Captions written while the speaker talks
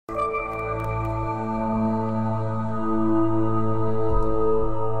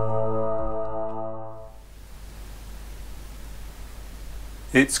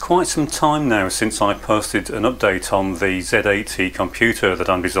It's quite some time now since I posted an update on the Z80 computer that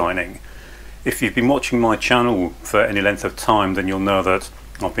I'm designing. If you've been watching my channel for any length of time, then you'll know that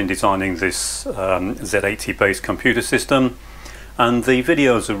I've been designing this Z80 based computer system, and the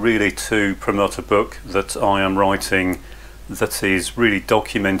videos are really to promote a book that I am writing that is really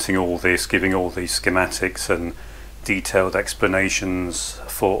documenting all this, giving all these schematics and detailed explanations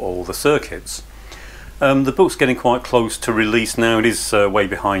for all the circuits. The book's getting quite close to release now. It is way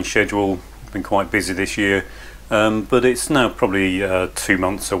behind schedule. I've been quite busy this year, but it's now probably 2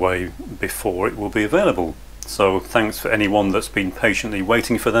 months away before it will be available. So thanks for anyone that's been patiently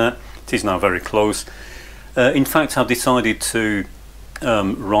waiting for that. It is now very close. In fact, I've decided to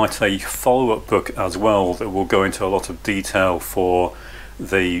write a follow-up book as well that will go into a lot of detail for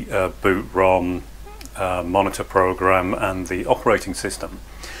the boot ROM, monitor program and the operating system.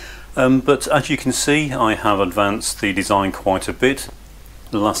 But as you can see, I have advanced the design quite a bit.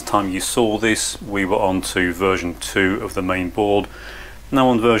 The last time you saw this, we were on to version 2 of the main board, now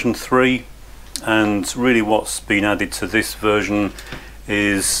on version 3, and really what's been added to this version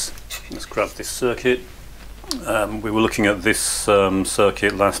is, let's grab this circuit. We were looking at this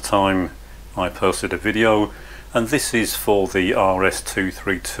circuit last time I posted a video, and this is for the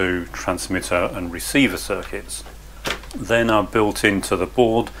RS232 transmitter and receiver circuits. They're now built into the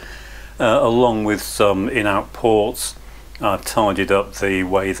board along with some in-out ports. I've tidied up the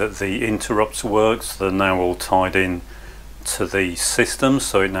way that the interrupts works. They're now all tied in to the system,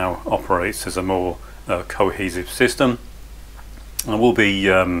 so it now operates as a more cohesive system. I will be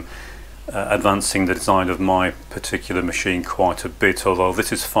advancing the design of my particular machine quite a bit, although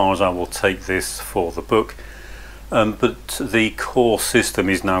this is as far as I will take this for the book. But the core system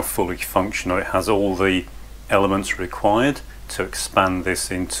is now fully functional. It has all the elements required to expand this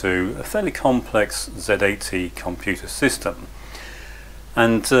into a fairly complex Z80 computer system.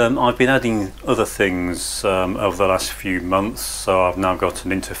 And I've been adding other things over the last few months. So I've now got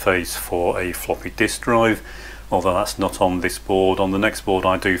an interface for a floppy disk drive, although that's not on this board. On the next board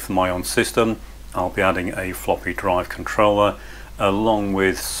I do for my own system, I'll be adding a floppy drive controller along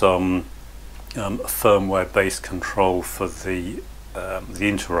with some firmware based control for the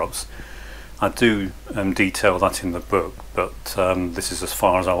interrupts. I do detail that in the book, but this is as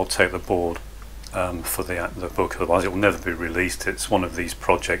far as I will take the board for the book, otherwise it will never be released. It's one of these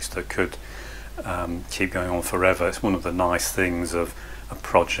projects that could keep going on forever. It's one of the nice things of a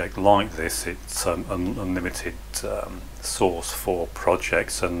project like this. It's an unlimited source for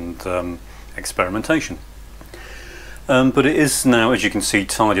projects and experimentation. But it is now, as you can see,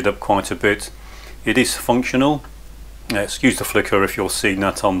 tidied up quite a bit. It is functional. Excuse the flicker if you're seeing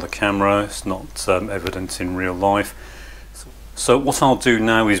that on the camera, it's not evident in real life. So what I'll do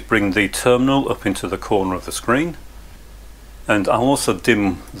now is bring the terminal up into the corner of the screen, and I'll also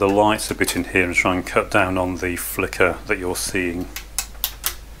dim the lights a bit in here and try and cut down on the flicker that you're seeing.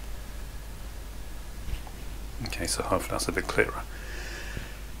 Okay, so hopefully that's a bit clearer.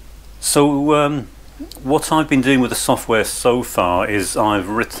 So what I've been doing with the software so far is I've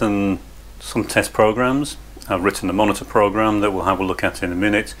written some test programs. I've written a monitor program that we'll have a look at in a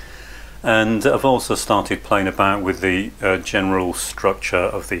minute, and I've also started playing about with the general structure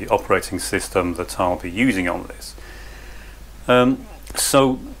of the operating system that I'll be using on this.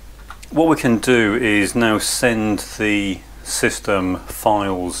 So what we can do is now send the system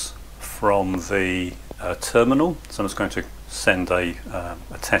files from the terminal. So I'm just going to send a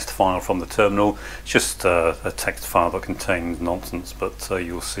test file from the terminal. It's just a text file that contains nonsense, but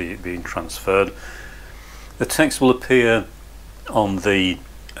you'll see it being transferred. The text will appear on the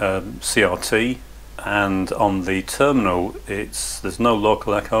CRT, and on the terminal there's no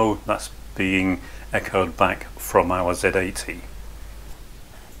local echo. That's being echoed back from our Z80.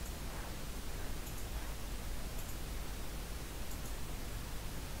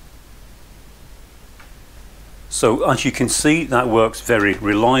 So as you can see, that works very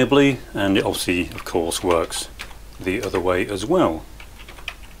reliably, and it obviously of course works the other way as well.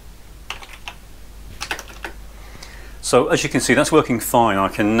 So as you can see, that's working fine. I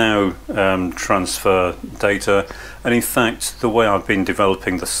can now transfer data, and in fact the way I've been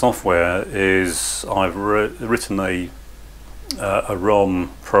developing the software is I've written a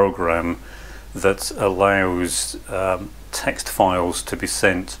ROM program that allows text files to be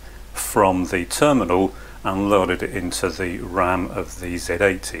sent from the terminal and loaded into the RAM of the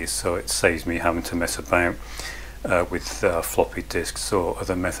Z80, so it saves me having to mess about with floppy disks or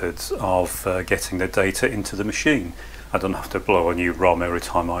other methods of getting the data into the machine. I don't have to blow a new ROM every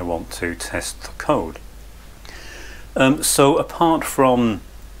time I want to test the code. So apart from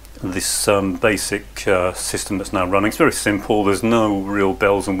this basic system that's now running. It's very simple, there's no real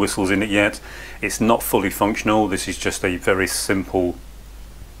bells and whistles in it yet. It's not fully functional. This is just a very simple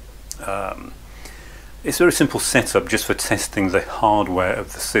it's a very simple setup just for testing the hardware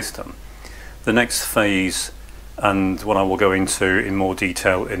of the system. The next phase, and what I will go into in more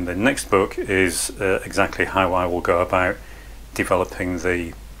detail in the next book, is exactly how I will go about developing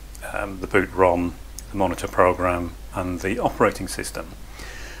the boot ROM, the monitor program and the operating system.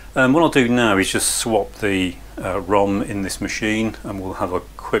 What I'll do now is just swap the ROM in this machine, and we'll have a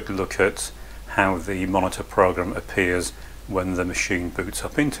quick look at how the monitor program appears when the machine boots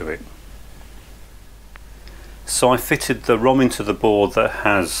up into it. So I fitted the ROM into the board that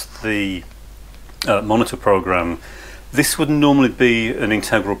has the monitor program. This would normally be an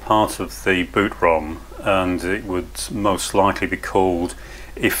integral part of the boot ROM, and it would most likely be called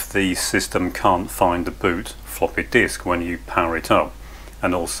if the system can't find the boot floppy disk when you power it up.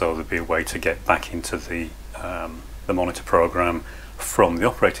 And also there'd be a way to get back into the monitor program from the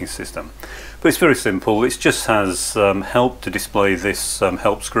operating system. But it's very simple. It just has help to display this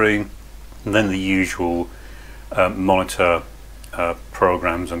help screen, and then the usual monitor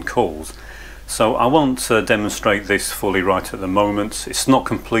programs and calls. So I won't demonstrate this fully right at the moment. It's not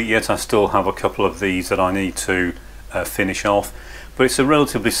complete yet. I still have a couple of these that I need to finish off. But it's a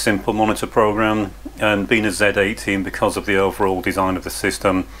relatively simple monitor program, and being a Z80, and because of the overall design of the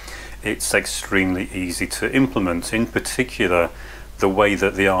system, it's extremely easy to implement. In particular, the way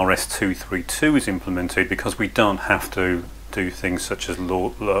that the RS232 is implemented, because we don't have to do things such as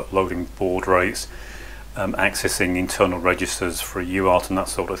loading baud rates, accessing internal registers for UART and that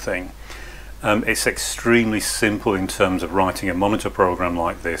sort of thing. It's extremely simple in terms of writing a monitor program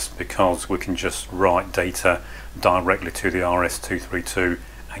like this, because we can just write data directly to the RS232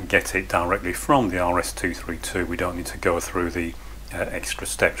 and get it directly from the RS232. We don't need to go through the extra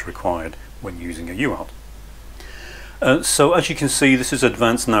steps required when using a UART. So as you can see, this is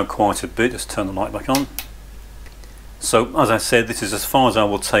advanced now quite a bit. Let's turn the light back on. So as I said, this is as far as I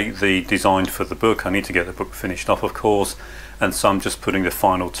will take the design for the book. I need to get the book finished off, of course, and so I'm just putting the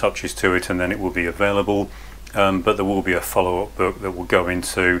final touches to it, and then it will be available. But there will be a follow-up book that will go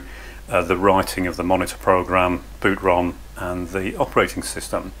into the writing of the monitor program, boot ROM and the operating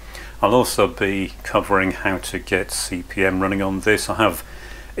system. I'll also be covering how to get CP/M running on this. I have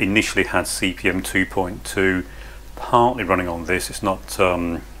initially had CP/M 2.2 partly running on this. It's not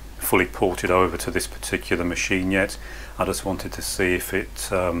fully ported over to this particular machine yet. I just wanted to see if it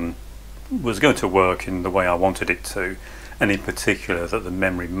was going to work in the way I wanted it to, and in particular that the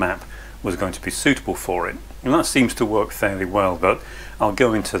memory map was going to be suitable for it. And that seems to work fairly well, but I'll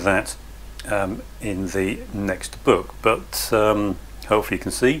go into that in the next book. But hopefully you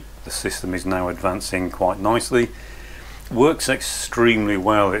can see the system is now advancing quite nicely. Works extremely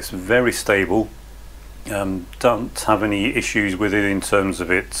well. It's very stable. Don't have any issues with it in terms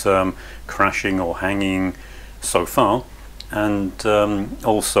of it crashing or hanging so far. And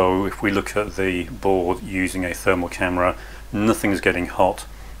also, if we look at the board using a thermal camera, nothing's getting hot.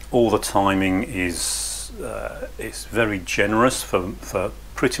 All the timing is it's very generous for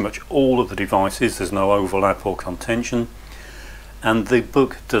pretty much all of the devices. There's no overlap or contention, and the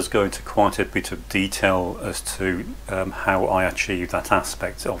book does go into quite a bit of detail as to how I achieved that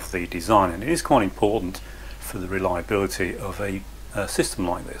aspect of the design, and it is quite important for the reliability of a system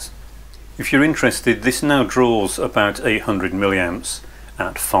like this. If you're interested, this now draws about 800 milliamps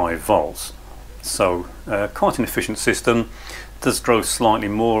at 5 volts, so quite an efficient system. It does draw slightly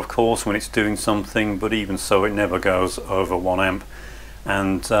more, of course, when it's doing something, but even so it never goes over 1 amp,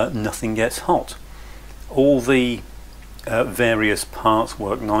 and nothing gets hot. All the various parts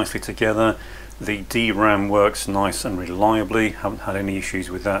work nicely together. The DRAM works nice and reliably, haven't had any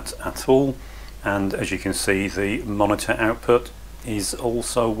issues with that at all, and as you can see, the monitor output is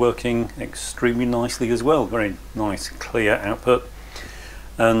also working extremely nicely as well. Very nice clear output,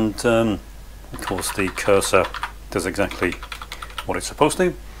 and of course the cursor does exactly what it's supposed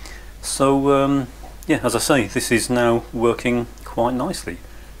to. So yeah, as I say, this is now working quite nicely,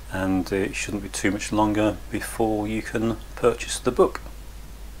 and it shouldn't be too much longer before you can purchase the book.